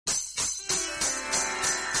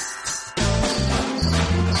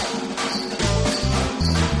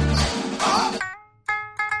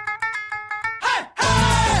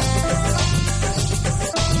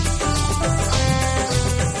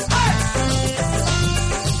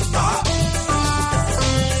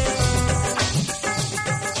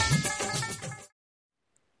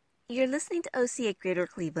listening to OCA Greater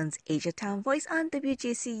Cleveland's Asiatown Voice on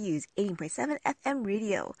WJCU's 80.7 FM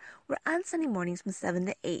radio. We're on Sunday mornings from 7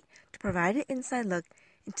 to 8 to provide an inside look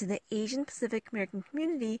into the Asian Pacific American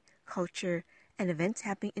community, culture, and events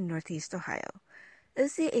happening in Northeast Ohio.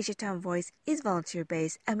 OCA Asiatown Voice is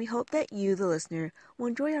volunteer-based, and we hope that you, the listener, will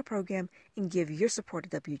enjoy our program and give your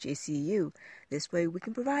support to WJCU. This way, we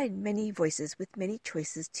can provide many voices with many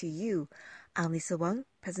choices to you. I'm Lisa Wong,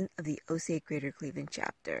 president of the OCA Greater Cleveland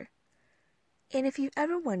chapter. And if you've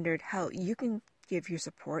ever wondered how you can give your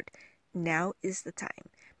support, now is the time,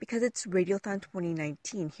 because it's Radiothon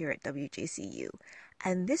 2019 here at WJCU.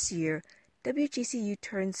 And this year, WJCU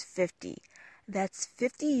turns 50. That's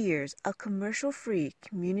 50 years of commercial-free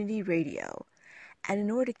community radio. And in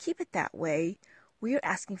order to keep it that way, we are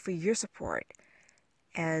asking for your support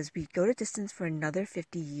as we go to distance for another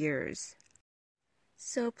 50 years.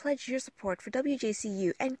 So pledge your support for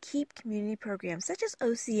WJCU and keep community programs such as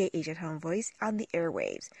OCA Asiatown Voice on the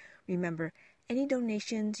airwaves. Remember, any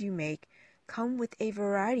donations you make come with a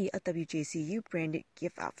variety of WJCU branded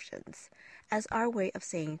gift options as our way of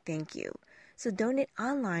saying thank you. So donate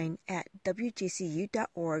online at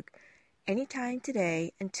wjcu.org anytime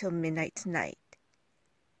today until midnight tonight.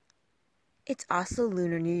 It's also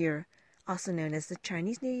Lunar New Year, also known as the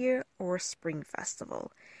Chinese New Year or Spring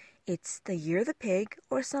Festival. It's the Year of the Pig,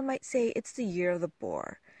 or some might say it's the Year of the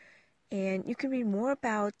Boar. And you can read more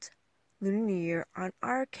about Lunar New Year on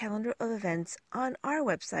our calendar of events on our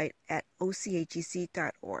website at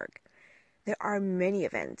ocagc.org. There are many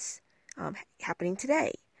events happening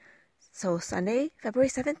today. So Sunday, February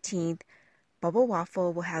 17th, Bubble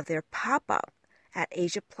Waffle will have their pop-up at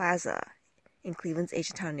Asia Plaza in Cleveland's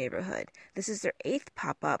Asiatown neighborhood. This is their 8th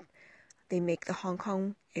pop-up. They make the Hong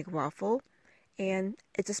Kong egg waffle, and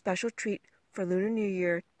it's a special treat for Lunar New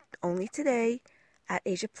Year only today at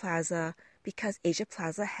Asia Plaza because Asia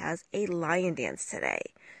Plaza has a lion dance today.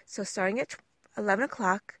 So starting at 11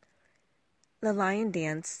 o'clock, the lion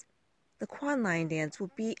dance, the Kwan Lion Dance,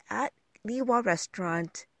 will be at Liwa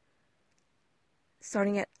Restaurant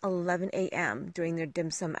starting at 11 a.m. during their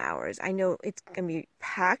dim sum hours. I know it's going to be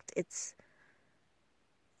packed.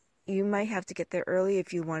 You might have to get there early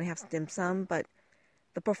if you want to have some dim sum, but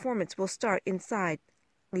the performance will start inside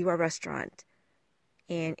Liwa Restaurant.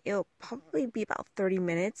 And it'll probably be about 30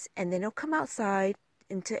 minutes, and then it'll come outside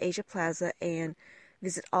into Asia Plaza and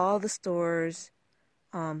visit all the stores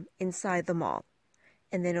inside the mall.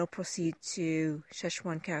 And then it'll proceed to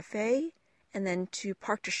Szechuan Cafe, and then to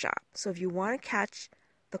Park to Shop. So if you want to catch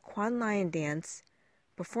the Kwan Lion Dance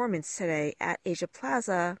performance today at Asia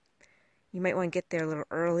Plaza, you might want to get there a little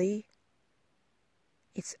early.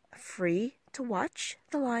 It's free to watch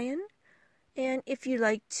the lion. And if you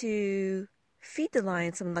like to feed the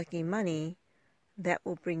lion some lucky money, that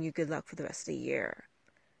will bring you good luck for the rest of the year.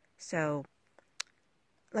 So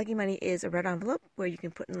lucky money is a red envelope where you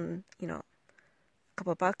can put in, a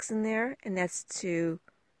couple of bucks in there, and that's to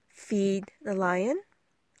feed the lion.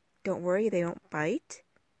 Don't worry, they don't bite.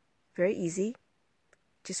 Very easy.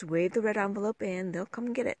 Just wave the red envelope and they'll come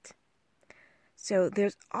and get it. So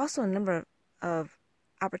there's also a number of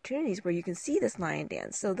opportunities where you can see this lion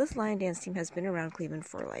dance. So this lion dance team has been around Cleveland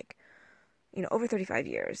for over 35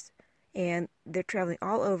 years. And they're traveling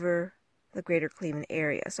all over the greater Cleveland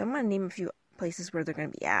area. So I'm going to name a few places where they're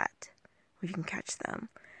going to be at, where you can catch them.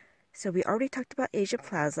 So we already talked about Asia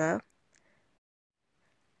Plaza.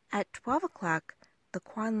 At 12 o'clock, the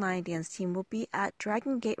Kwan Lion Dance team will be at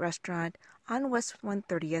Dragon Gate Restaurant on West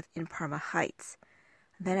 130th in Parma Heights.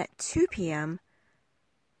 Then at 2 p.m.,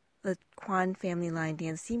 the Kwan Family Lion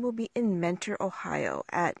Dance team will be in Mentor, Ohio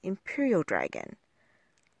at Imperial Dragon.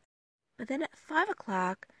 But then at 5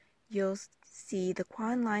 o'clock, you'll see the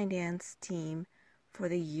Kwan Lion Dance team for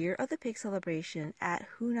the Year of the Pig celebration at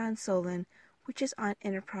Hunan Solon, which is on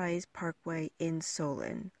Enterprise Parkway in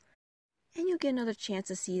Solon. And you'll get another chance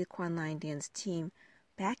to see the Kwan Lion Dance team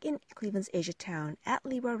back in Cleveland's Asiatown at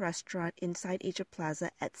Liwa Restaurant inside Asia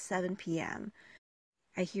Plaza at 7 p.m.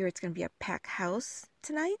 I hear it's going to be a packed house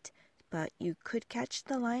tonight, but you could catch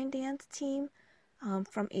the Lion Dance team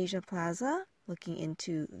from Asia Plaza looking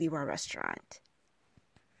into Liwa Restaurant.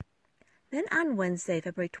 Then on Wednesday,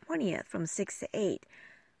 February 20th from 6 to 8,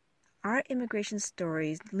 our Immigration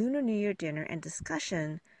Stories Lunar New Year dinner and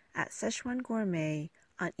discussion at Szechuan Gourmet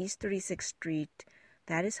on East 36th Street.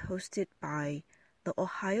 That is hosted by the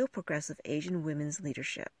Ohio Progressive Asian Women's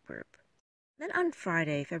Leadership Group. Then on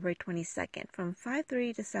Friday, February 22nd, from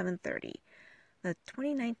 5:30 to 7:30, the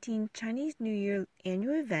 2019 Chinese New Year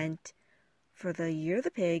annual event for the Year of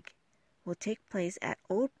the Pig will take place at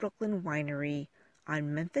Old Brooklyn Winery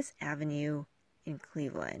on Memphis Avenue in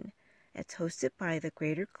Cleveland. It's hosted by the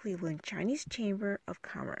Greater Cleveland Chinese Chamber of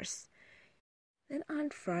Commerce. Then on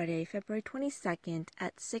Friday, February 22nd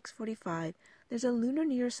at 6:45, there's a Lunar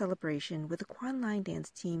New Year celebration with the Quan Line Dance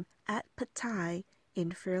Team at Pattaya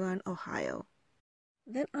in Fairlawn, Ohio.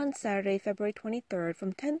 Then on Saturday, February 23rd,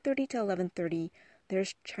 from 10:30 to 11:30,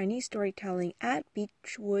 there's Chinese storytelling at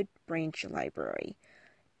Beechwood Branch Library.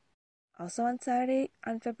 Also on Saturday,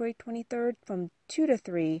 on February 23rd, from 2 to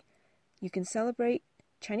 3, you can celebrate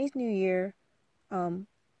Chinese New Year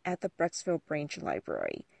at the Brecksville Branch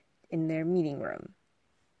Library in their meeting room.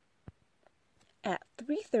 At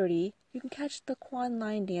 3:30, you can catch the Quan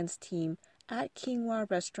Line Dance Team at Kinghua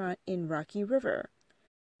Restaurant in Rocky River.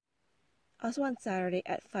 Also on Saturday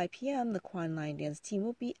at 5 p.m., the Quan Line Dance Team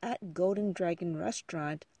will be at Golden Dragon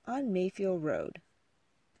Restaurant on Mayfield Road.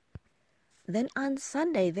 Then on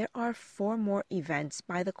Sunday, there are 4 more events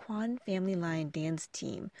by the Quan Family Line Dance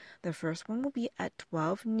Team. The first one will be at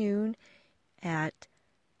 12 noon at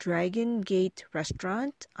Dragon Gate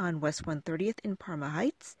Restaurant on West 130th in Parma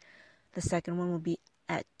Heights. The second one will be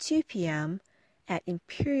at 2 p.m. at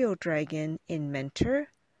Imperial Dragon in Mentor.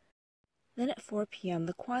 Then at 4 p.m.,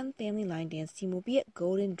 the Quan Family Line Dance Team will be at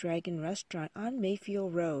Golden Dragon Restaurant on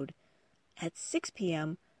Mayfield Road. At 6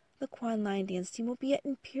 p.m., the Quan Line Dance Team will be at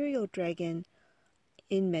Imperial Dragon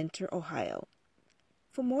in Mentor, Ohio.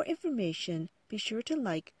 For more information, be sure to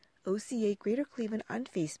like OCA Greater Cleveland on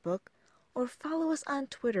Facebook or follow us on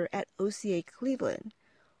Twitter at OCA Cleveland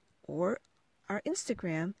or our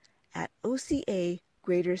Instagram at OCA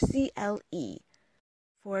Greater CLE.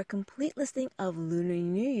 For a complete listing of Lunar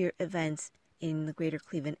New Year events in the Greater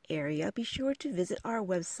Cleveland area, be sure to visit our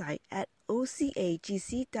website at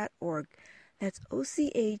ocagc.org. That's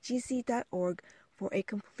ocagc.org for a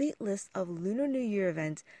complete list of Lunar New Year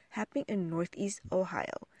events happening in Northeast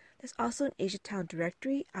Ohio. There's also an Asiatown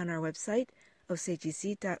directory on our website,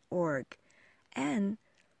 ocagc.org. And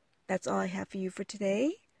that's all I have for you for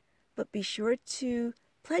today. But be sure to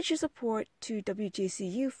pledge your support to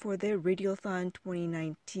WJCU for their Radiothon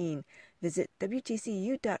 2019. Visit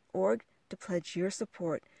WJCU.org to pledge your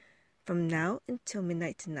support from now until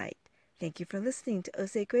midnight tonight. Thank you for listening to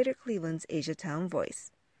OCA Greater Cleveland's Asiatown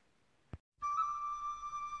Voice.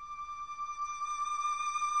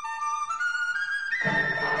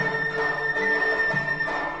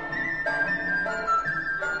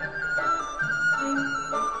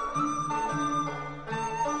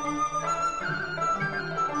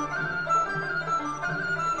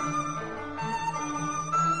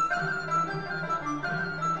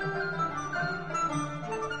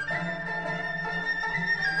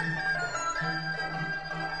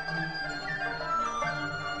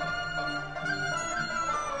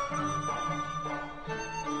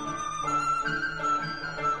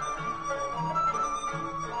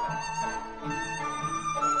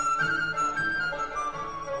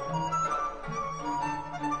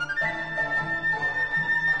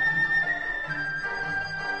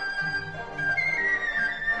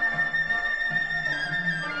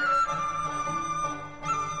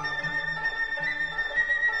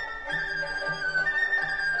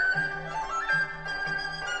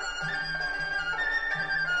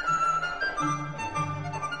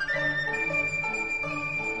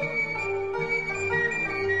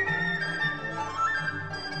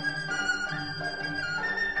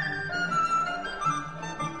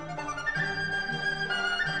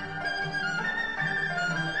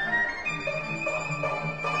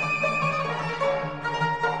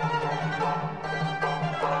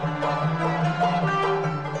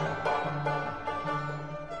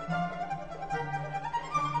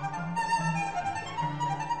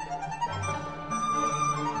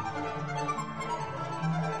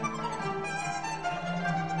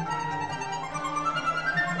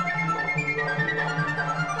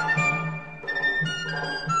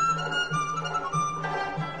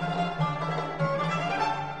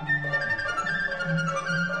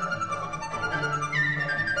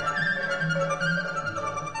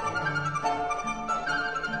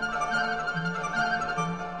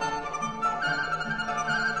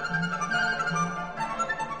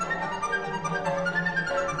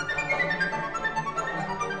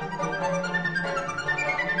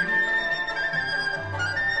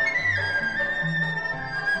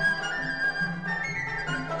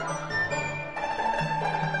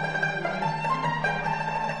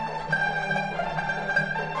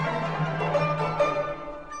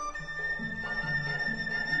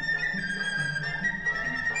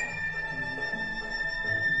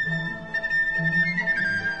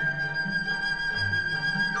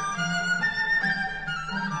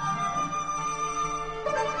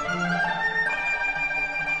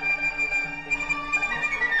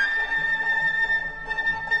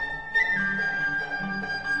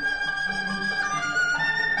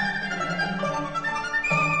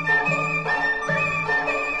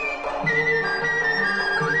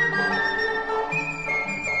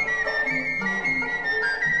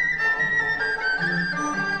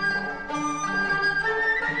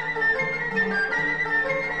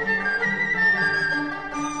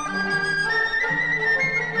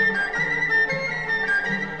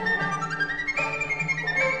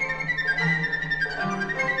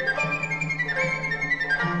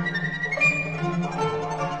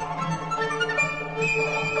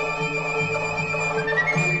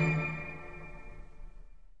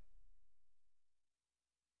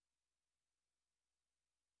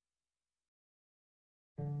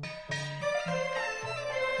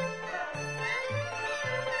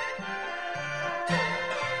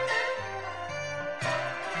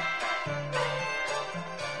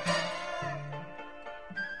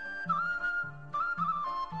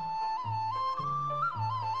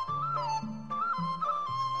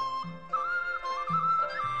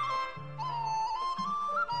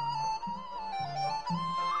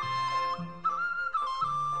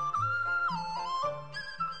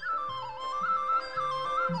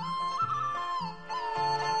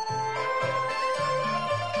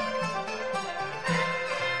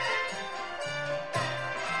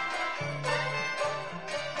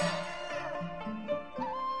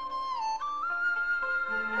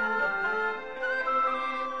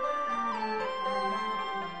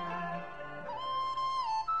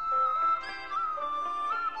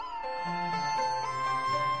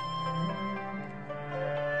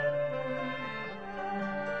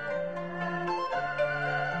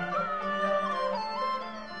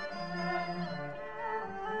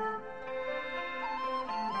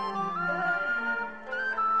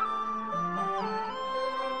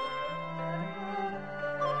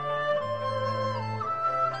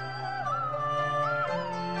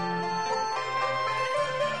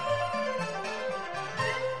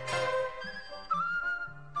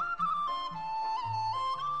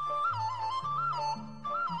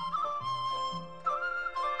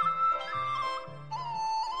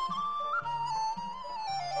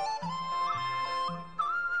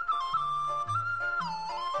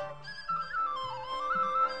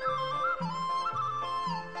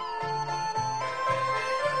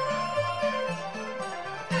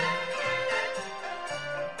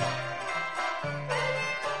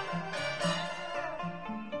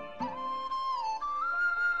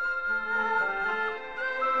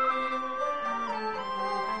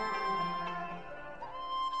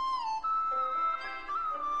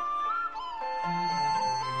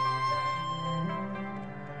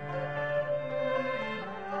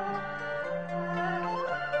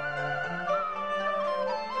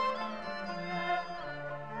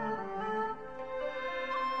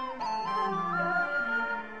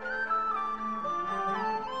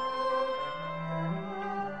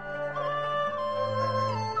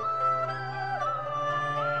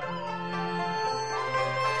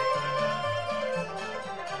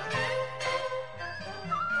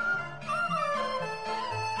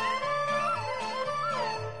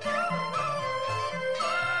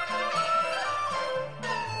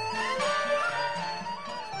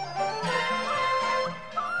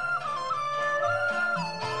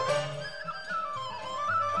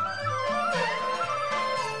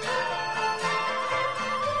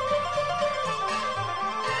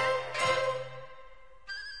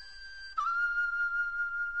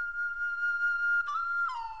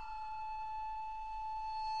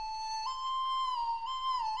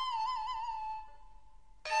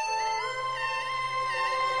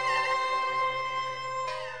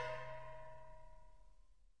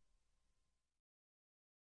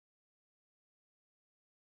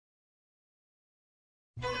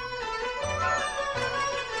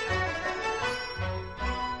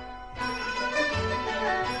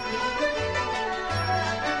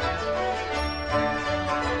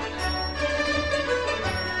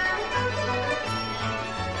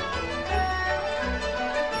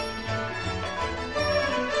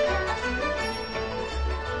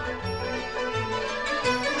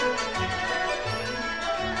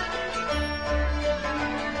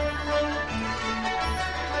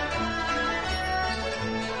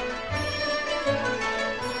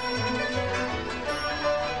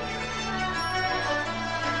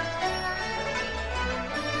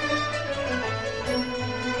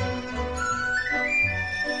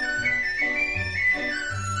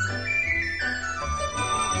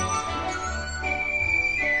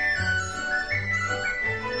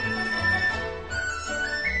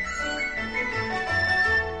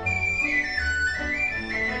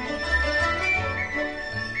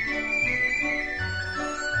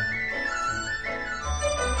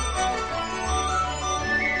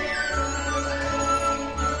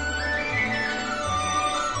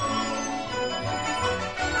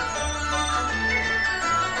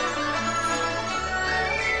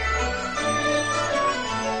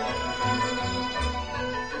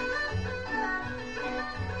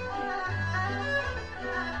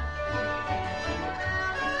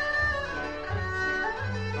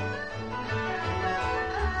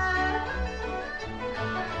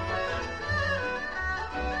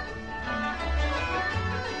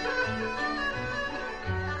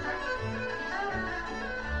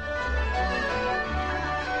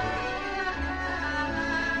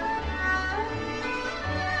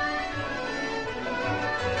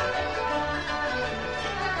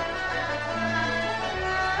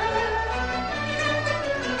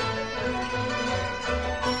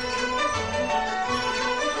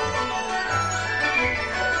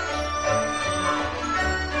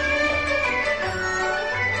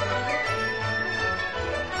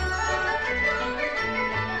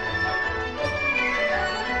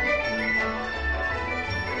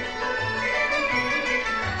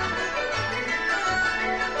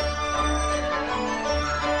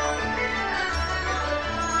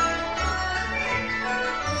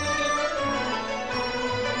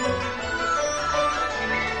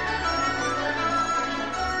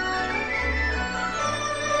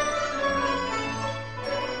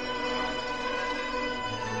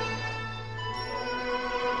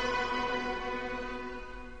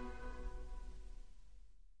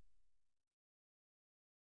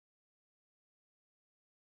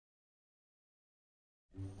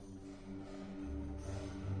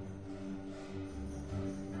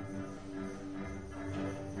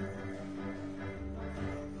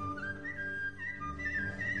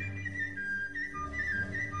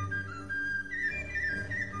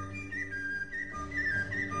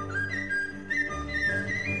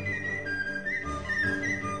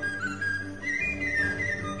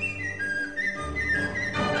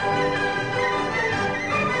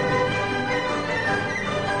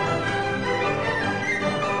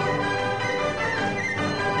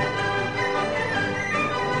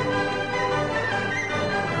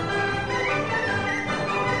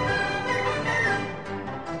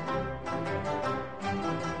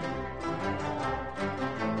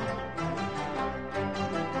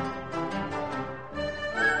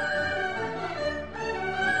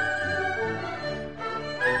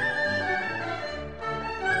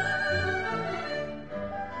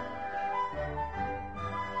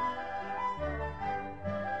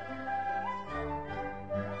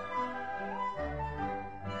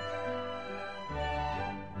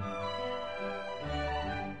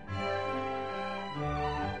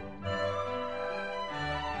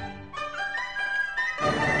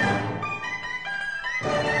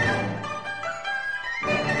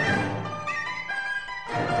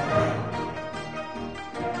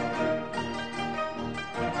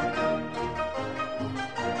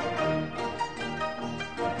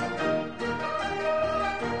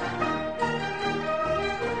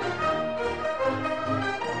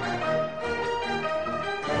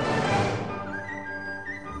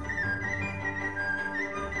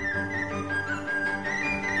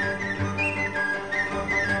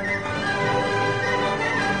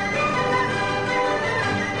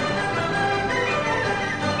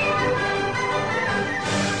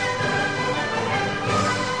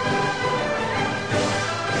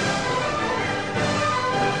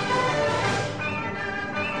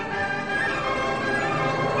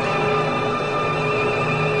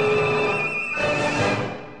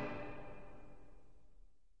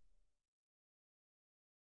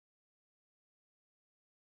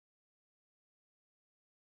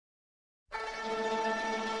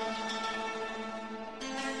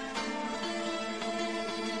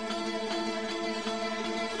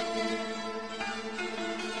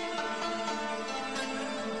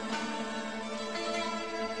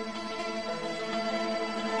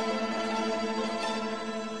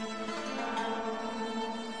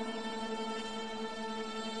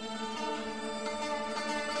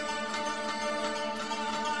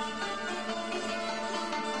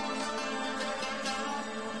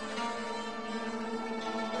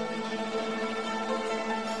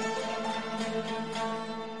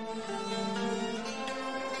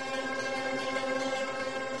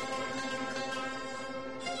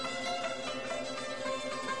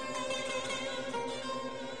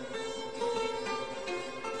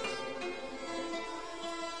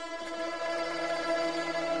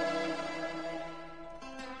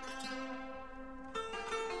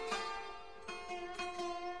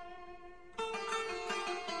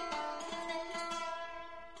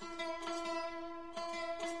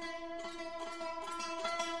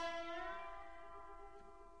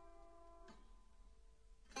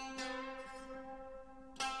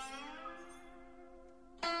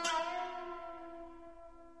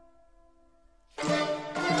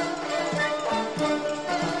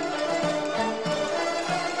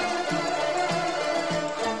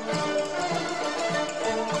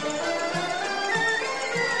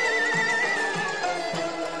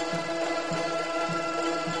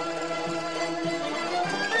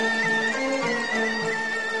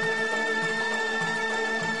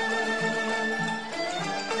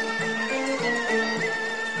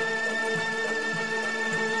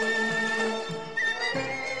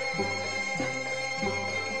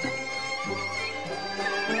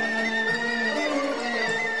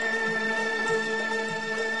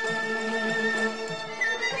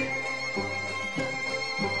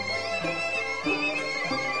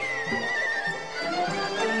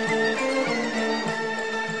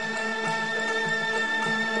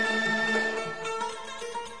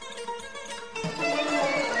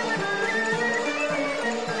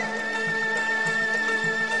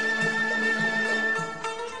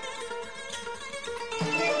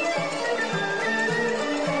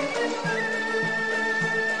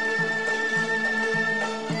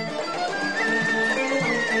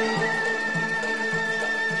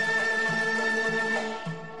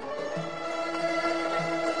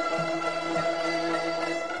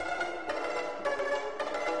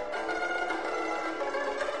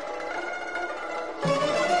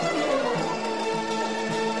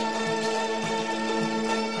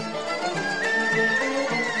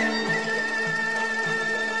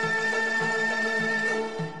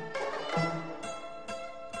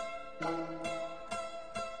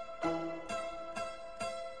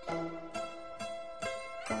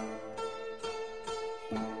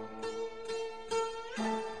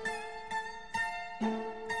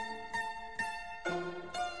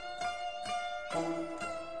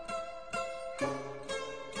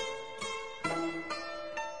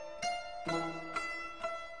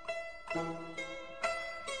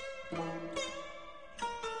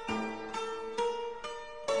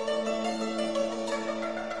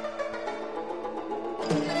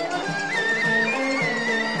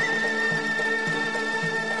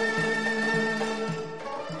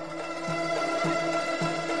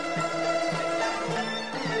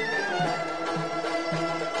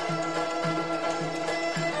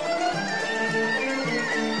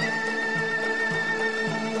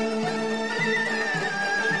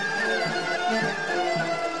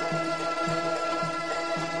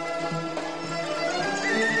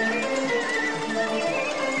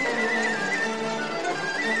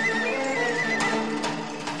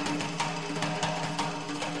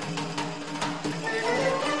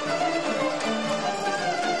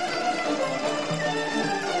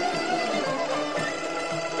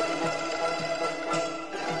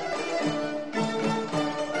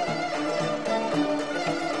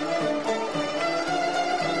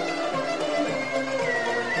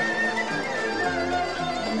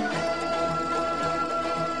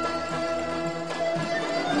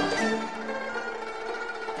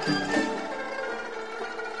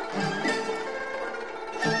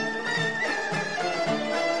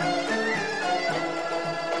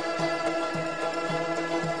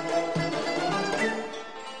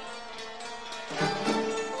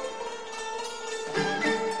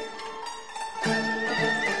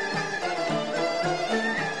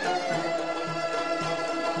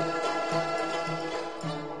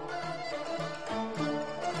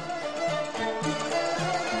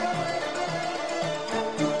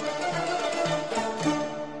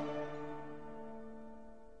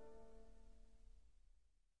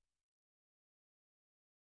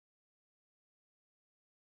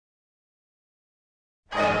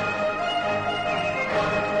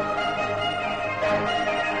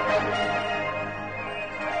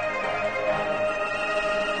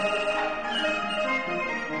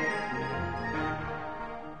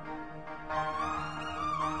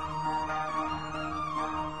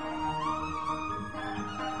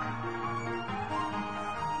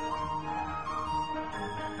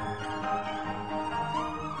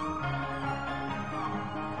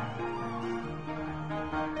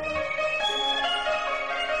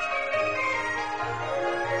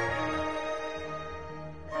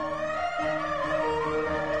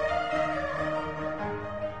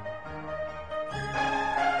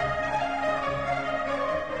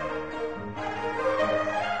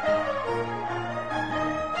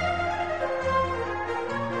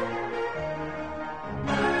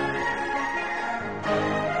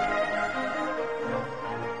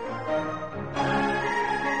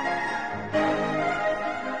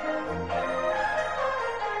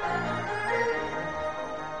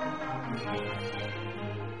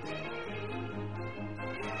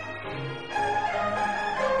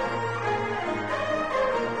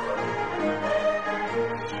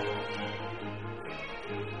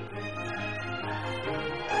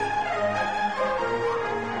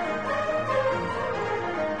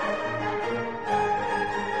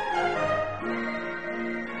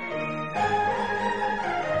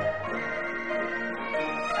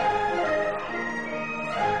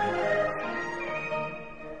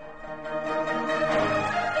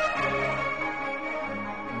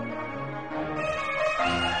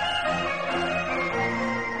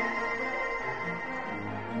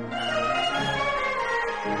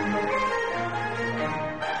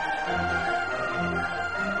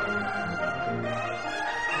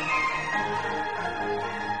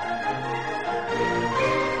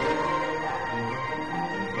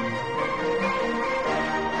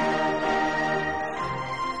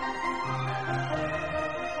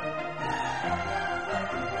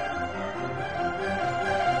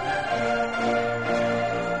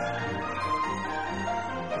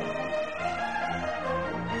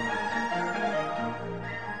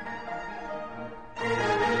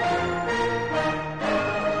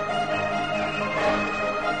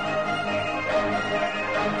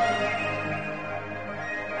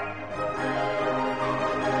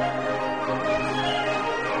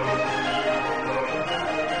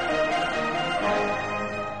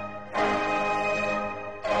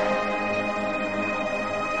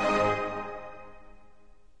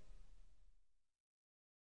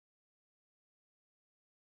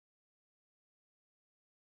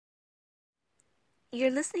 You're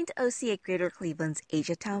listening to OCA Greater Cleveland's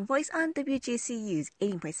Asiatown Voice on WJCU's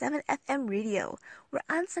 80.7 FM radio. We're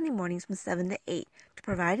on Sunday mornings from 7 to 8 to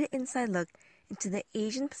provide an inside look into the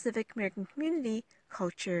Asian Pacific American community,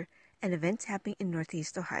 culture, and events happening in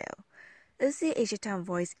Northeast Ohio. OCA Asiatown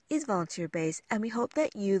Voice is volunteer-based, and we hope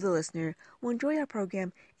that you, the listener, will enjoy our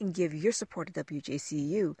program and give your support to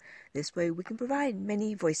WJCU. This way, we can provide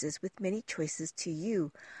many voices with many choices to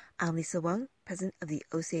you. I'm Lisa Wong, president of the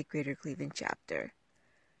OCA Greater Cleveland chapter.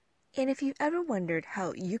 And if you've ever wondered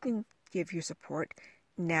how you can give your support,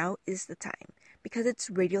 now is the time, because it's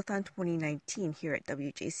Radiothon 2019 here at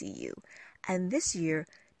WJCU. And this year,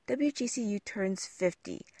 WJCU turns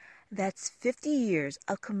 50. That's 50 years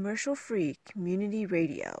of commercial-free community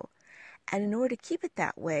radio. And in order to keep it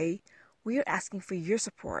that way, we are asking for your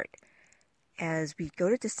support as we go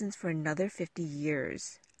to distance for another 50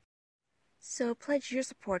 years. So pledge your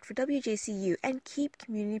support for WJCU and keep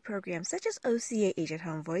community programs such as OCA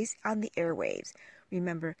Asiatown Voice on the airwaves.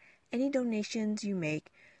 Remember, any donations you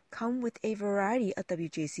make come with a variety of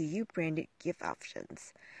WJCU branded gift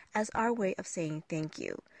options as our way of saying thank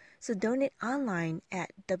you. So donate online at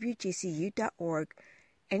WJCU.org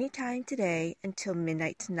anytime today until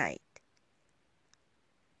midnight tonight.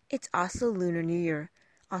 It's also Lunar New Year,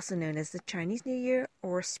 also known as the Chinese New Year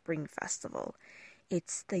or Spring Festival.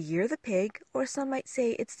 It's the Year of the Pig, or some might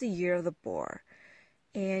say it's the Year of the Boar.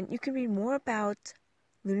 And you can read more about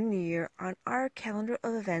Lunar New Year on our calendar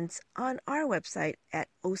of events on our website at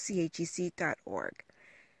ocagc.org.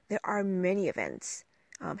 There are many events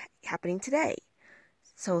happening today.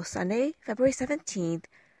 So Sunday, February 17th,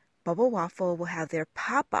 Bubble Waffle will have their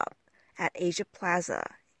pop-up at Asia Plaza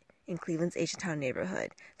in Cleveland's Asiatown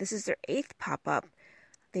neighborhood. This is their 8th pop-up.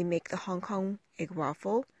 They make the Hong Kong egg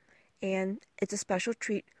waffle, and it's a special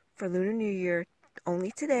treat for Lunar New Year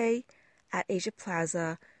only today at Asia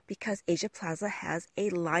Plaza because Asia Plaza has a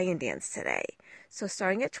lion dance today. So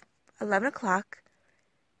starting at 11 o'clock,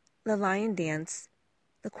 the lion dance,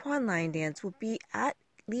 the Kwan Lion Dance, will be at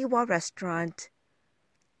Liwa Restaurant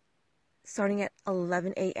starting at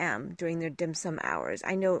 11 a.m. during their dim sum hours.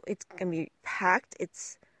 I know it's going to be packed.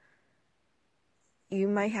 You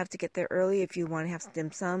might have to get there early if you want to have some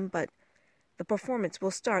dim sum, but the performance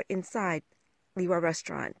will start inside Liwa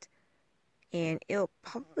Restaurant, and it'll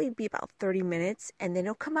probably be about 30 minutes, and then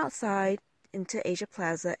it'll come outside into Asia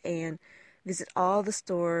Plaza and visit all the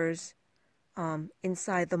stores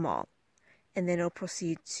inside the mall. And then it'll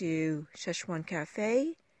proceed to Szechuan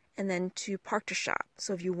Cafe and then to Park to Shop.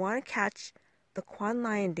 So if you want to catch the Kwan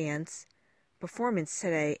Lion Dance performance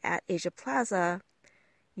today at Asia Plaza,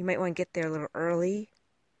 you might want to get there a little early.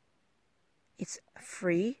 It's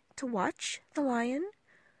free to watch the lion,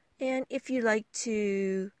 and if you like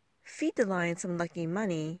to feed the lion some lucky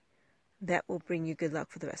money, that will bring you good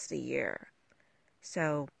luck for the rest of the year.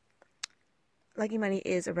 So lucky money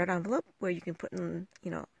is a red envelope where you can put in,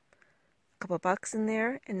 a couple of bucks in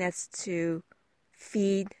there, and that's to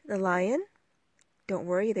feed the lion. Don't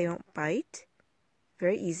worry, they don't bite.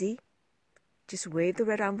 Very easy. Just wave the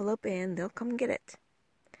red envelope and they'll come and get it.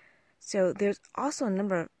 So there's also a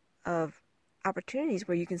number of opportunities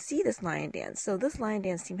where you can see this lion dance. So this lion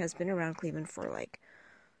dance team has been around Cleveland for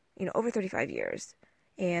over 35 years,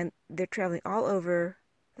 and they're traveling all over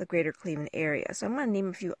the greater Cleveland area. So I'm going to name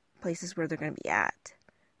a few places where they're going to be at,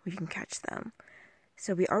 where you can catch them.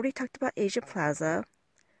 So we already talked about Asia Plaza.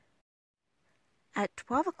 At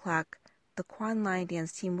 12 o'clock, the Kwan Lion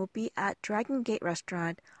Dance team will be at Dragon Gate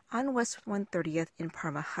Restaurant on West 130th in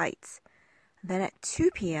Parma Heights. Then at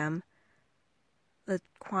 2 p.m., the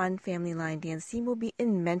Kwan Family Lion Dance team will be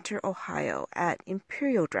in Mentor, Ohio at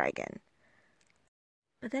Imperial Dragon.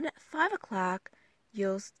 But then at 5 o'clock,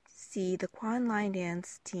 you'll see the Kwan Lion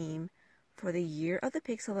Dance team for the Year of the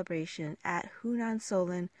Pig celebration at Hunan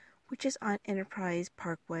Solon, which is on Enterprise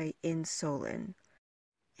Parkway in Solon.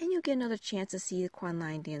 And you'll get another chance to see the Kwan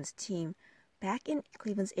Lion Dance team back in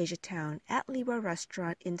Cleveland's Asiatown at Liwa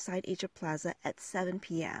Restaurant inside Asia Plaza at 7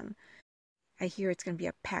 p.m. I hear it's going to be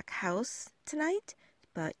a packed house tonight,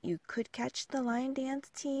 but you could catch the Lion Dance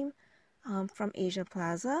team from Asia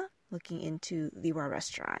Plaza looking into Liwa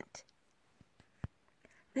Restaurant.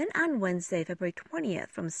 Then on Wednesday, February 20th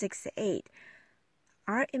from 6 to 8,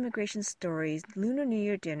 our Immigration Stories Lunar New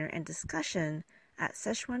Year dinner and discussion at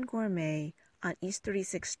Szechuan Gourmet on East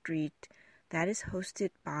 36th Street. That is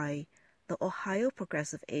hosted by the Ohio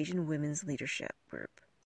Progressive Asian Women's Leadership Group.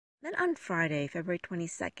 Then on Friday, February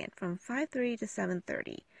 22nd, from 5:30 to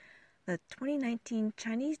 7:30, the 2019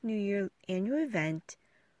 Chinese New Year annual event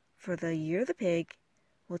for the Year of the Pig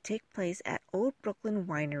will take place at Old Brooklyn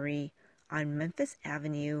Winery on Memphis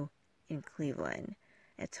Avenue in Cleveland.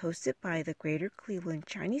 It's hosted by the Greater Cleveland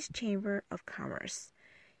Chinese Chamber of Commerce.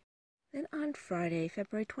 Then on Friday,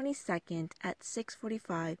 February 22nd at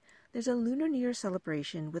 6:45, there's a Lunar New Year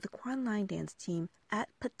celebration with the Quan Line Dance Team at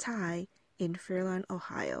Pattaya in Fairlawn,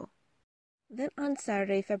 Ohio. Then on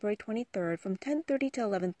Saturday, February 23rd, from 10:30 to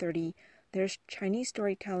 11:30, there's Chinese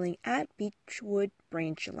storytelling at Beechwood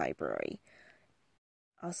Branch Library.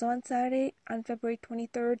 Also on Saturday, on February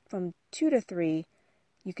 23rd, from 2 to 3,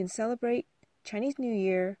 you can celebrate Chinese New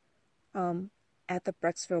Year at the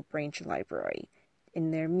Brecksville Branch Library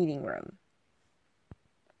in their meeting room.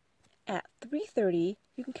 At 3:30,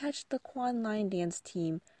 you can catch the Quan Line Dance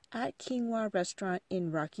Team at Kinghua Restaurant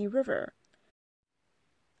in Rocky River.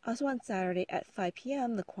 Also on Saturday at 5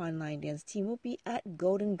 p.m., the Quan Line Dance Team will be at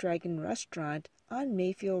Golden Dragon Restaurant on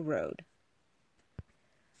Mayfield Road.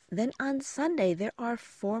 Then on Sunday, there are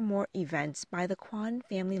 4 more events by the Quan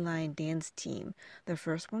Family Line Dance Team. The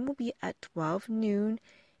first one will be at 12 noon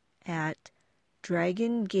at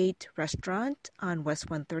Dragon Gate Restaurant on West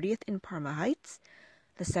 130th in Parma Heights.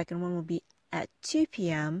 The second one will be at 2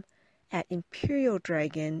 p.m. at Imperial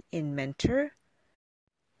Dragon in Mentor.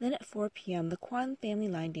 Then at 4 p.m., the Quan Family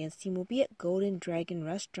Line Dance Team will be at Golden Dragon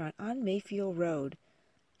Restaurant on Mayfield Road.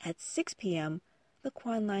 At 6 p.m., the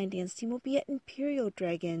Quan Line Dance Team will be at Imperial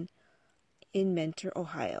Dragon in Mentor,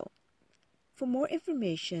 Ohio. For more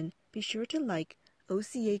information, be sure to like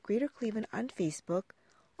OCA Greater Cleveland on Facebook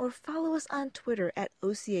or follow us on Twitter at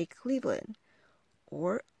OCA Cleveland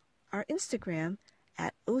or our Instagram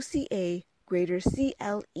at OCA Greater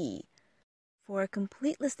CLE. For a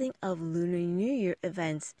complete listing of Lunar New Year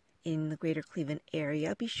events in the Greater Cleveland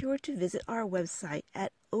area, be sure to visit our website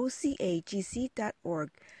at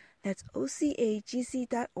ocagc.org. That's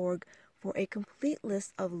ocagc.org for a complete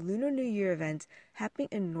list of Lunar New Year events happening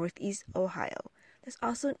in Northeast Ohio. There's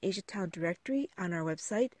also an Asiatown directory on our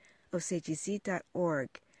website, ocagc.org.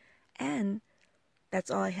 And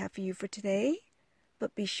that's all I have for you for today.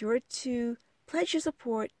 But be sure to pledge your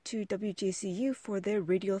support to WJCU for their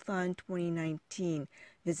Radiothon 2019.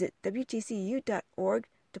 Visit wjcu.org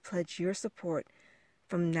to pledge your support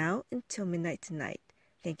from now until midnight tonight.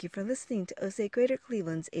 Thank you for listening to OCA Greater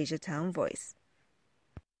Cleveland's Asiatown Voice.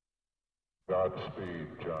 Godspeed,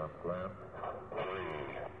 John Glenn. 3,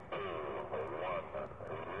 2, 1,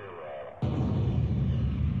 0.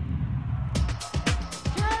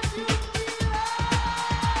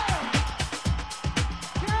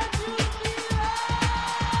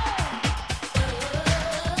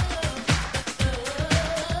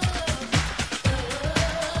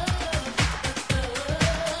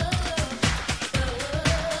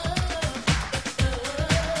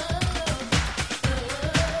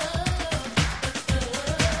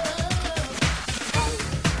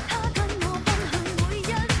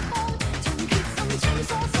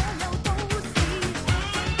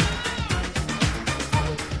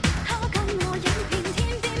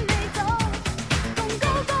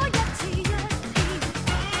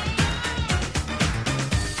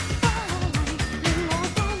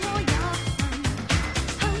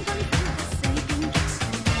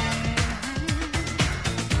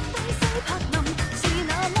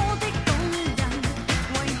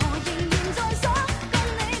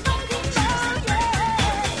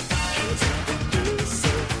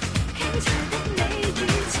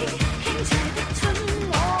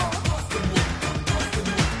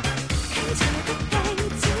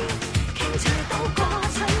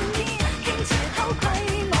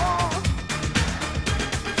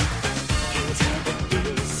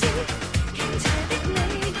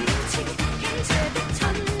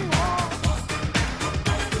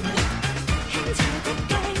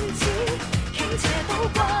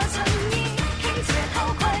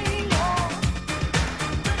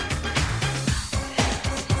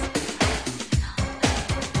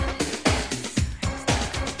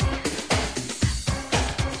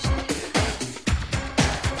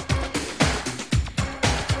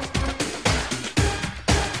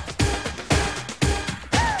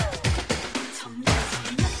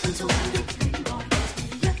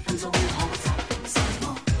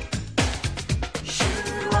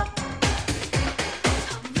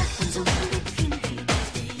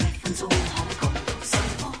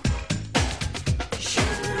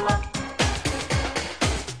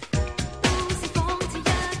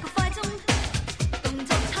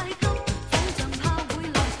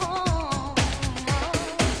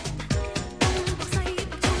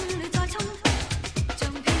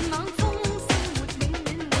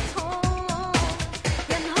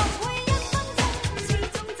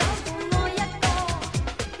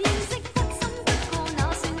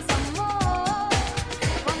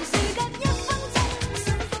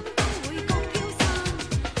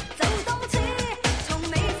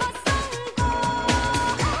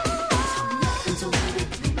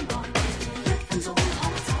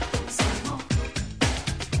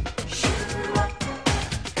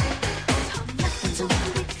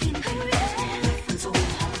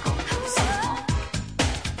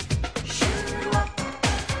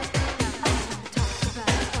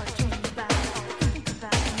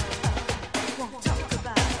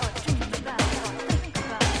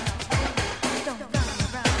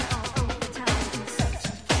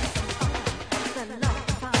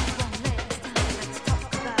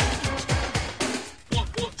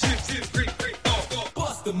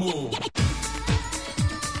 move.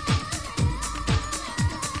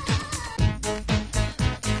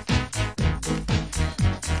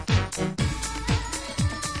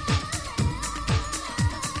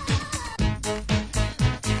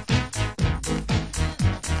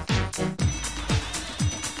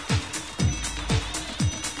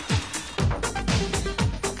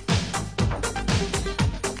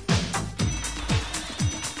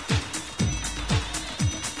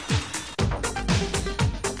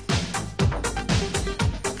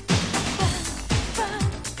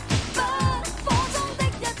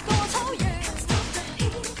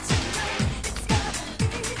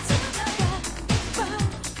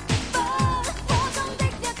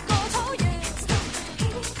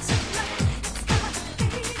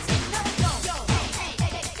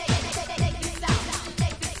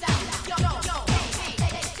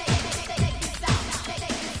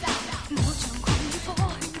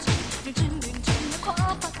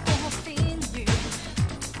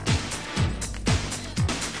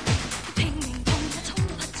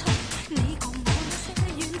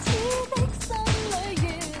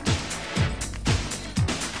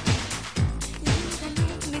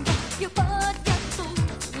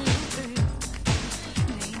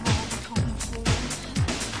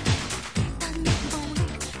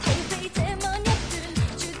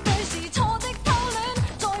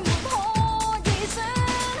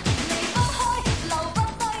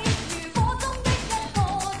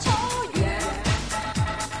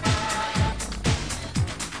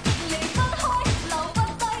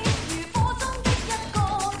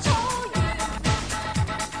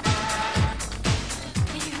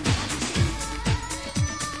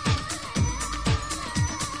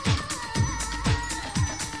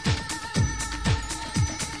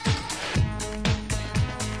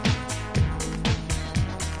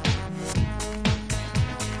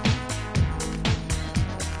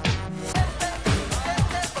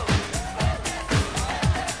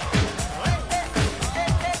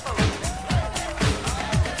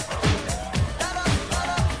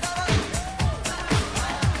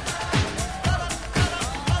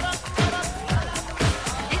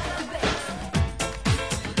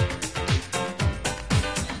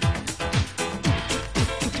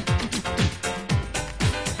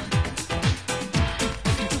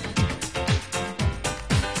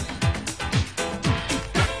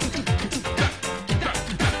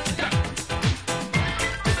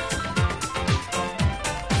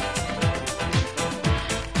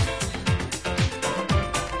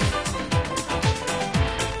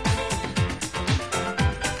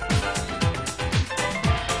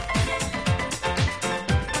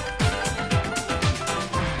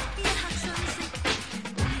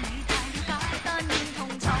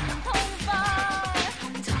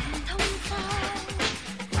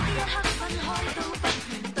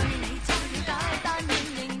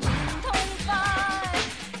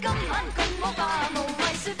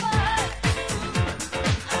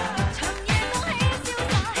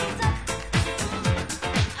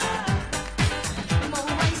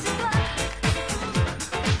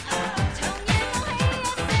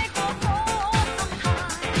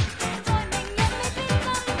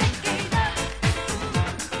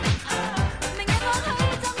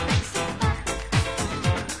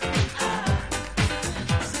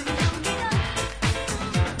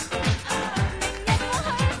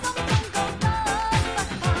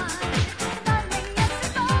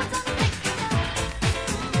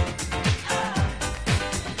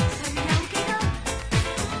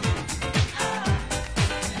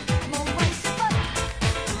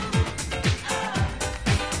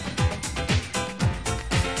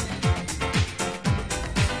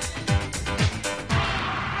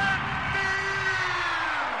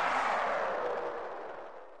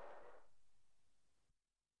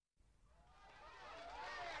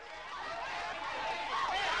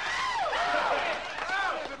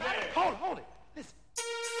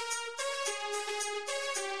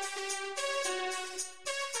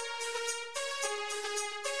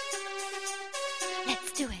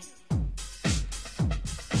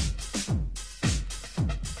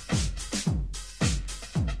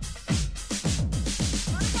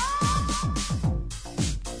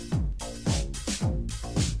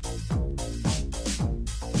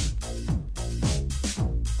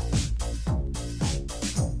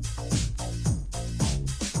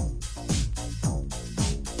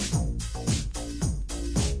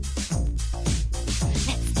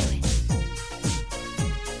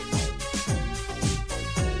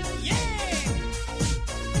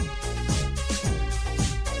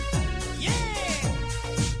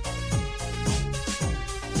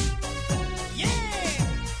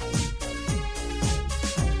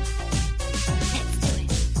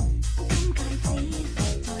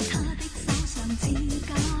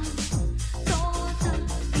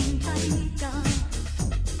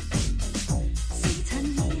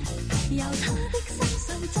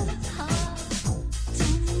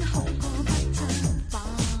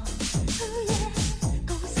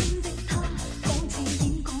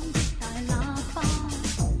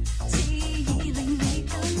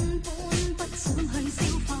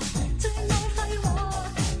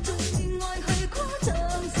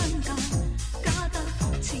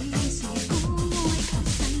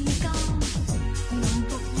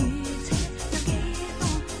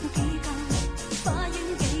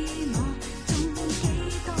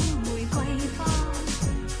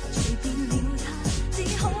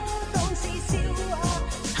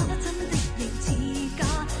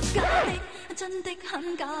 真的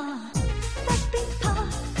很假，不必怕，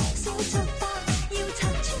笑着吧，要拆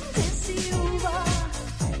穿这笑話，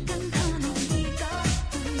跟他你意假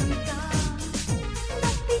對假，不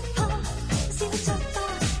必怕，笑着吧，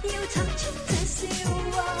要拆穿這笑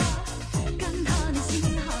話，跟他你試下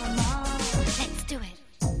嘛。Let's do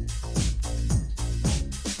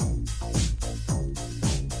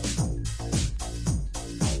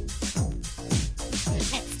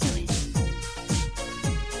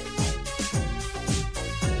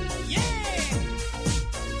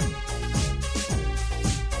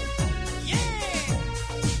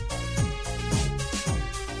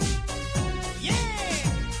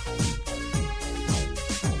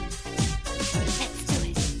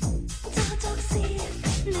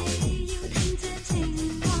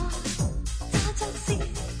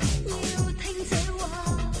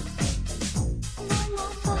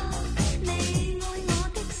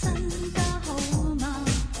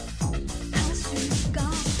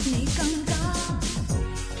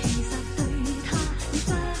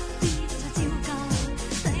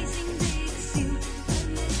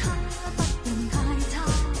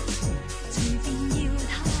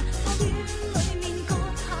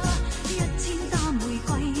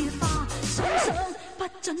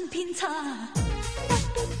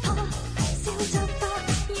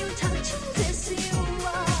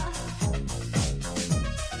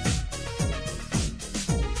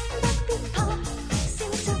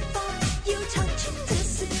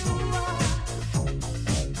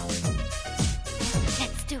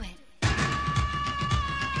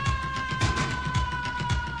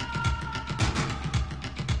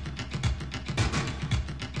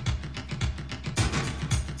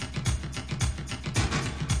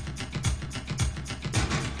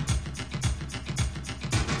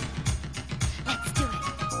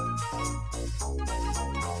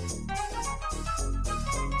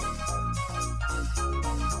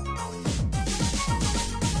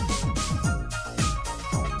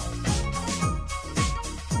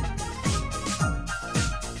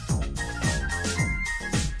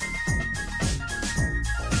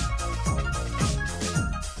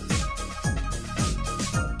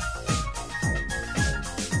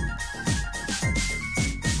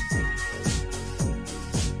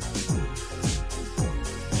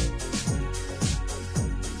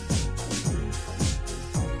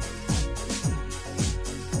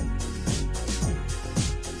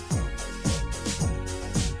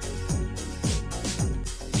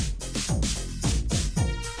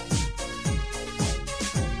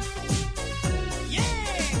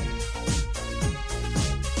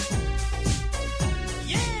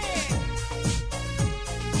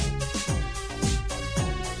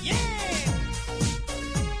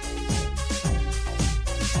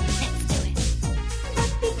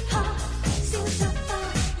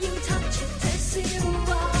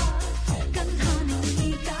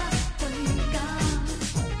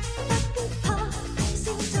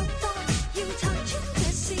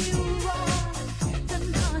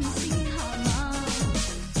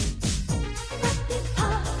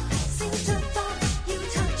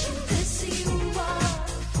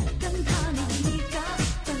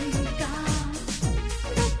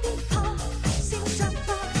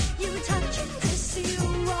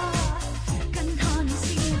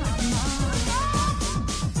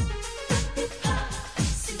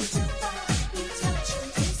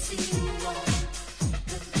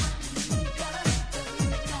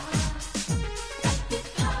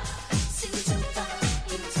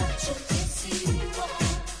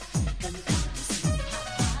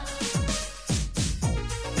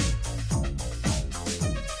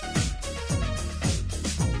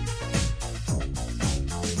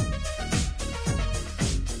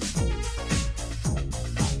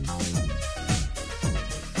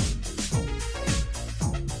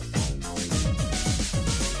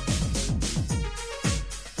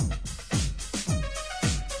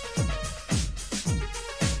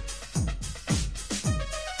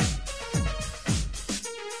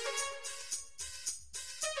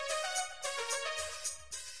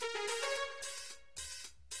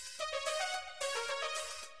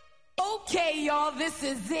y'all, this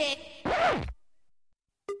is it.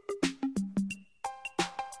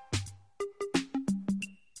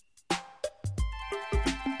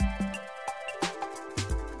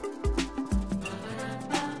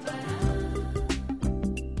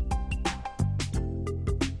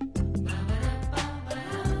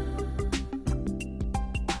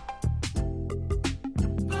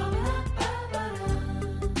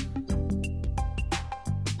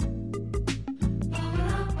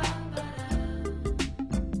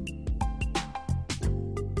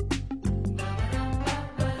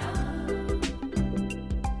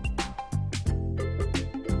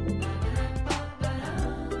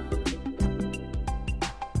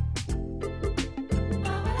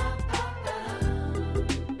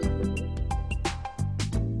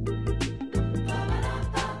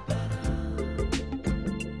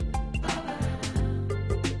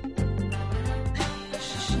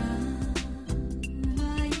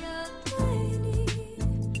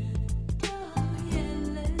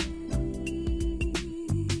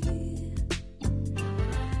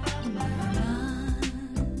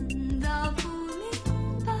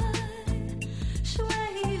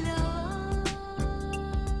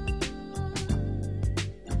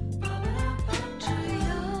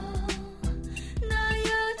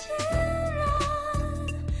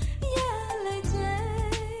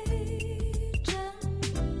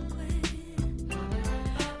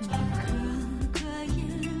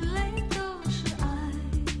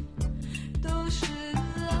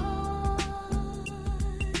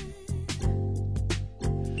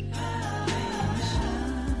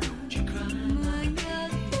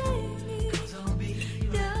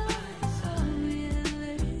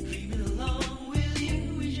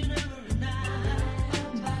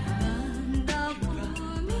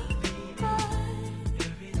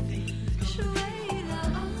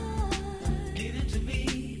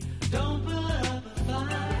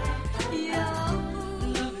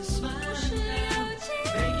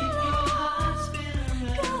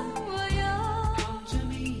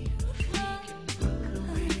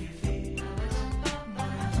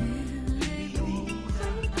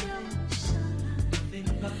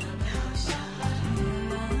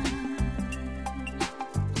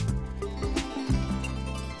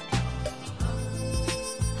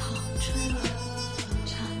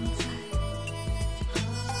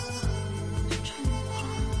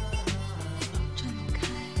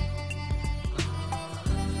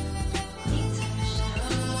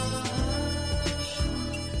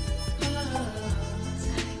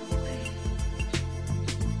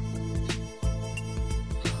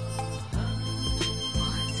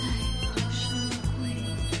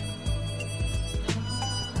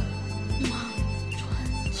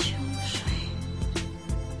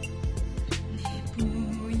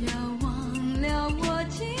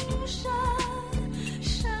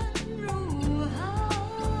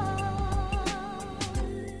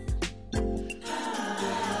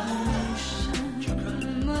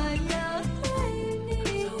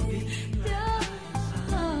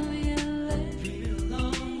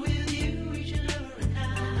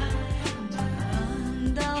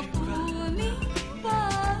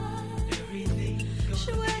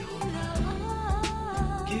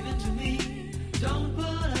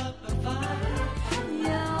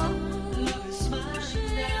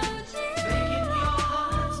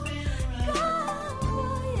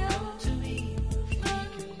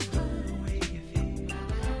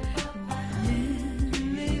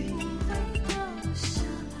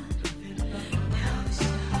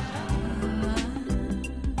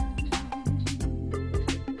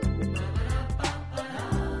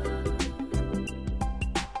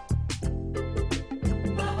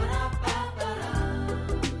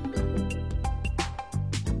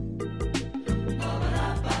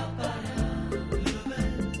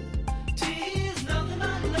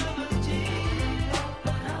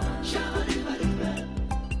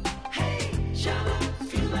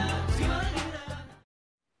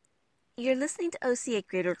 You're listening to OCA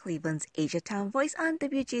Greater Cleveland's Asiatown Voice on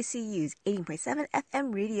WJCU's 80.7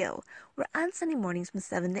 FM radio. We're on Sunday mornings from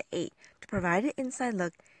 7 to 8 to provide an inside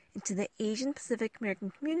look into the Asian Pacific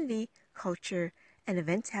American community, culture, and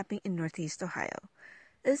events happening in Northeast Ohio.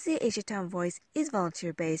 OCA Asiatown Voice is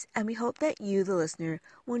volunteer-based, and we hope that you, the listener,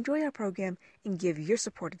 will enjoy our program and give your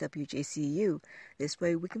support to WJCU. This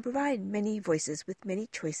way, we can provide many voices with many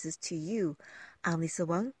choices to you. I'm Lisa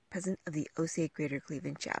Wang, president of the OCA Greater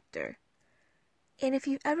Cleveland chapter. And if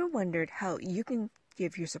you've ever wondered how you can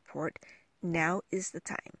give your support, now is the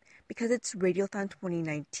time, because it's Radiothon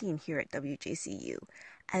 2019 here at WJCU.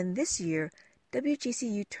 And this year,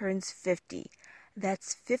 WJCU turns 50.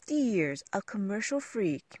 That's 50 years of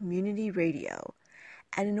commercial-free community radio.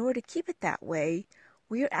 And in order to keep it that way,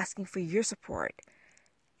 we are asking for your support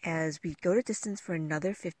as we go to distance for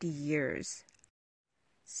another 50 years.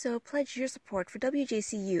 So pledge your support for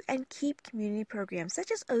WJCU and keep community programs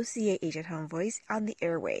such as OCA Asiatown Voice on the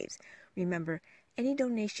airwaves. Remember, any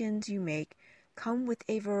donations you make come with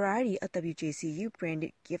a variety of WJCU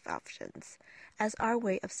branded gift options as our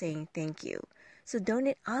way of saying thank you. So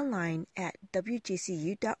donate online at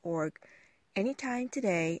wjcu.org anytime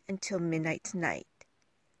today until midnight tonight.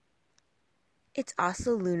 It's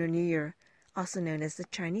also Lunar New Year, also known as the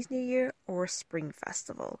Chinese New Year or Spring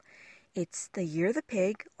Festival. It's the Year of the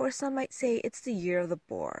Pig, or some might say it's the Year of the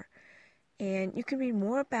Boar. And you can read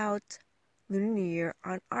more about Lunar New Year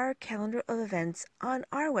on our calendar of events on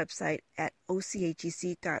our website at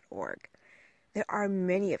ocagc.org. There are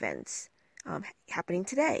many events happening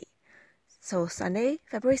today. So Sunday,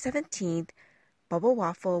 February 17th, Bubble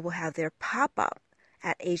Waffle will have their pop-up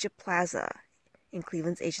at Asia Plaza in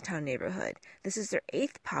Cleveland's Asiatown neighborhood. This is their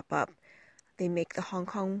 8th pop-up. They make the Hong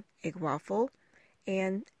Kong egg waffle,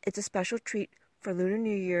 and it's a special treat for Lunar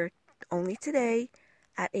New Year only today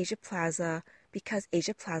at Asia Plaza because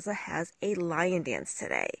Asia Plaza has a lion dance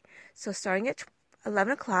today. So starting at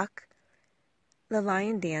 11 o'clock, the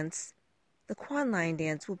lion dance, the Kwan Lion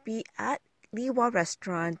Dance, will be at Liwa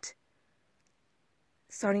Restaurant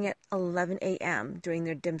starting at 11 a.m. during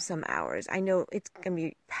their dim sum hours. I know it's going to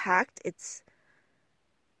be packed.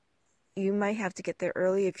 You might have to get there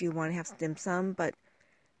early if you want to have some dim sum, but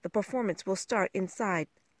the performance will start inside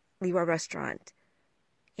Liwa Restaurant.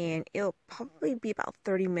 And it'll probably be about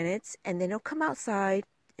 30 minutes, and then it'll come outside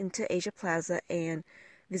into Asia Plaza and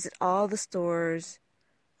visit all the stores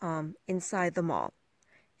inside the mall.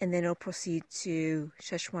 And then it'll proceed to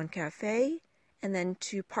Szechuan Cafe, and then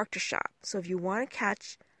to Park to Shop. So if you want to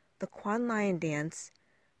catch the Kwan Lion Dance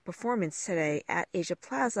performance today at Asia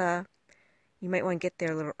Plaza, you might want to get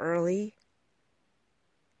there a little early.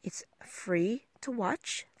 It's free to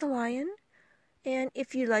watch the lion. And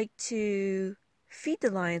if you like to feed the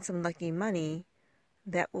lion some lucky money,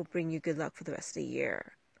 that will bring you good luck for the rest of the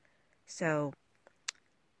year. So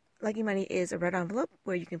lucky money is a red envelope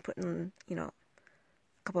where you can put in, a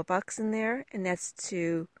couple of bucks in there, and that's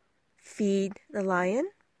to feed the lion.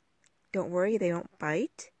 Don't worry, they don't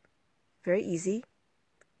bite. Very easy.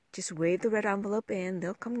 Just wave the red envelope and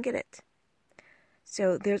they'll come get it.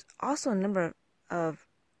 So there's also a number of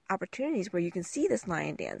opportunities where you can see this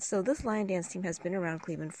lion dance. So this lion dance team has been around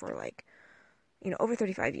Cleveland for over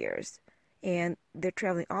 35 years. And they're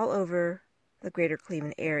traveling all over the greater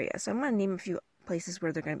Cleveland area. So I'm going to name a few places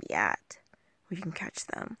where they're going to be at, where you can catch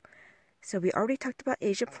them. So we already talked about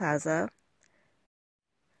Asia Plaza.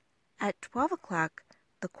 At 12 o'clock,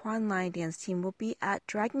 the Kwan Lion Dance team will be at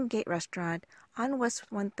Dragon Gate Restaurant on West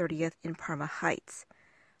 130th in Parma Heights.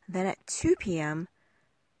 Then at 2 p.m.,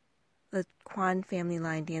 the Kwan Family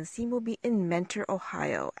Lion Dance team will be in Mentor,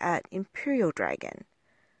 Ohio at Imperial Dragon.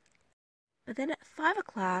 But then at 5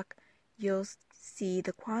 o'clock, you'll see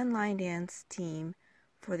the Kwan Lion Dance team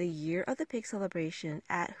for the Year of the Pig celebration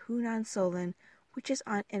at Hunan Solon, which is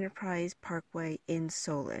on Enterprise Parkway in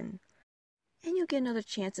Solon. And you'll get another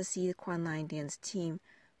chance to see the Kwan Lion Dance team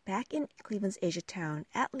back in Cleveland's Asiatown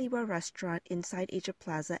at Liwa Restaurant inside Asia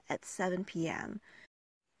Plaza at 7 p.m.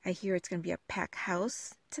 I hear it's going to be a packed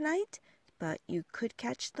house tonight, but you could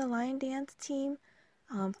catch the Lion Dance team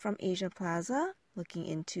from Asia Plaza looking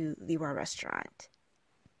into Liwa Restaurant.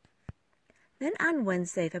 Then on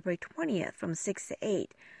Wednesday, February 20th from 6 to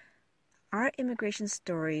 8, our Immigration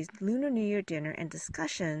Stories Lunar New Year dinner and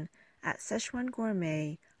discussion at Szechuan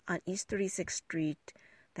Gourmet on East 36th Street.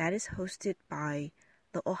 That is hosted by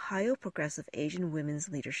the Ohio Progressive Asian Women's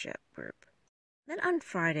Leadership Group. Then on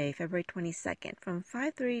Friday, February 22nd, from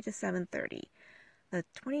 5:30 to 7:30, the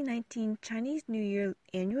 2019 Chinese New Year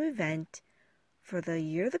annual event for the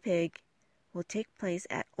Year of the Pig will take place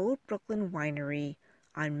at Old Brooklyn Winery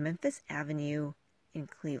on Memphis Avenue in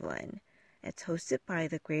Cleveland. It's hosted by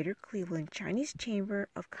the Greater Cleveland Chinese Chamber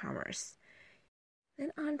of Commerce.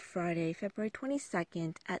 Then on Friday, February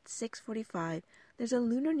 22nd at 6:45, there's a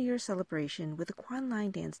Lunar New Year celebration with the Quan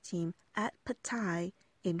Line Dance Team at Pattaya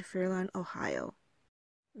in Fairlawn, Ohio.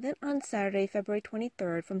 Then on Saturday, February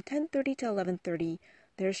 23rd, from 10:30 to 11:30,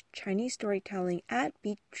 there's Chinese storytelling at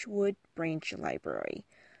Beechwood Branch Library.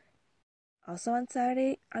 Also on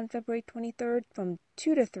Saturday, on February 23rd, from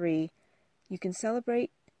 2 to 3, you can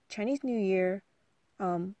celebrate Chinese New Year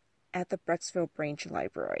at the Brecksville Branch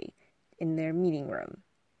Library in their meeting room.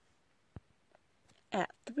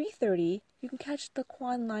 At 3:30, you can catch the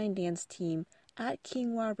Quan Line Dance Team at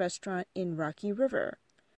Kinghua Restaurant in Rocky River.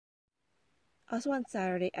 Also on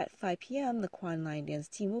Saturday at 5 p.m., the Quan Line Dance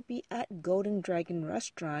Team will be at Golden Dragon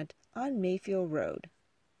Restaurant on Mayfield Road.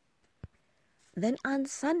 Then on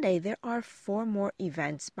Sunday, there are 4 more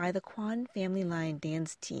events by the Quan Family Line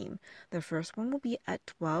Dance Team. The first one will be at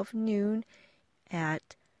 12 noon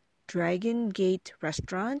at Dragon Gate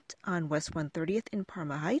Restaurant on West 130th in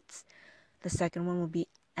Parma Heights. The second one will be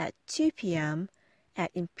at 2 p.m.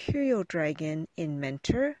 at Imperial Dragon in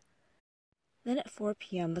Mentor. Then at 4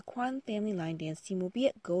 p.m., the Quan Family Line Dance Team will be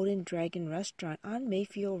at Golden Dragon Restaurant on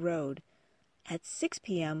Mayfield Road. At 6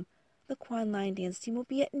 p.m., the Quan Line Dance Team will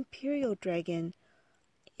be at Imperial Dragon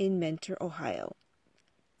in Mentor, Ohio.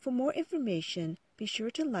 For more information, be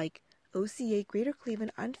sure to like OCA Greater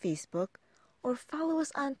Cleveland on Facebook or follow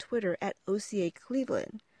us on Twitter at OCA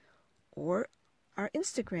Cleveland or our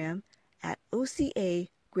Instagram at OCA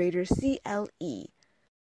Greater CLE.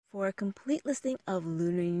 For a complete listing of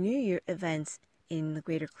Lunar New Year events in the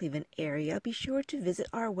Greater Cleveland area, be sure to visit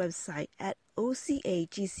our website at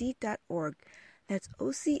ocagc.org. That's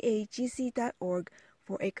ocagc.org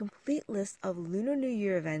for a complete list of Lunar New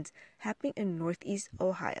Year events happening in Northeast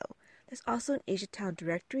Ohio. There's also an Asiatown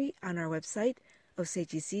directory on our website,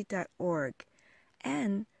 ocagc.org.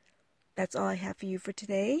 And that's all I have for you for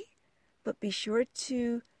today. But be sure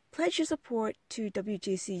to pledge your support to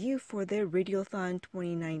WJCU for their Radiothon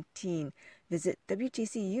 2019. Visit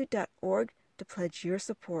WJCU.org to pledge your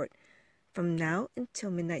support from now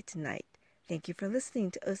until midnight tonight. Thank you for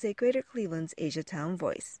listening to OCA Greater Cleveland's Asiatown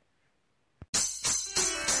Voice.